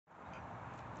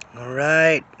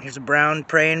Alright, here's a brown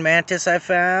praying mantis I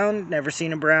found. Never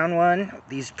seen a brown one.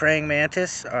 These praying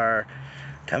mantis are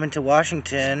coming to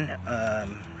Washington.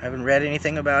 Haven't read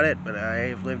anything about it, but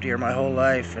I've lived here my whole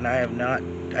life, and I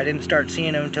didn't start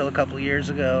seeing them until a couple years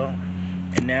ago,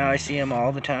 and now I see them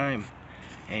all the time.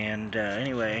 And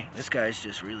anyway, this guy's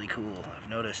just really cool, I've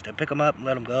noticed. I pick them up and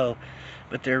let them go,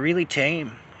 but they're really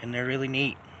tame, and they're really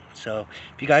neat. So,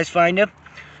 if you guys find them,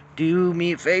 do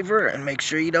me a favor and make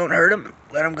sure you don't hurt him.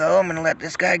 Let him go. I'm going to let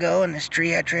this guy go in this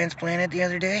tree I transplanted the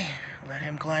other day. Let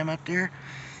him climb up there.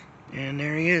 And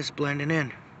there he is, blending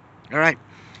in. Alright,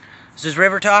 this is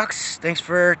River Talks. Thanks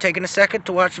for taking a second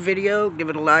to watch the video. Give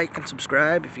it a like and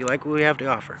subscribe if you like what we have to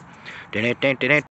offer.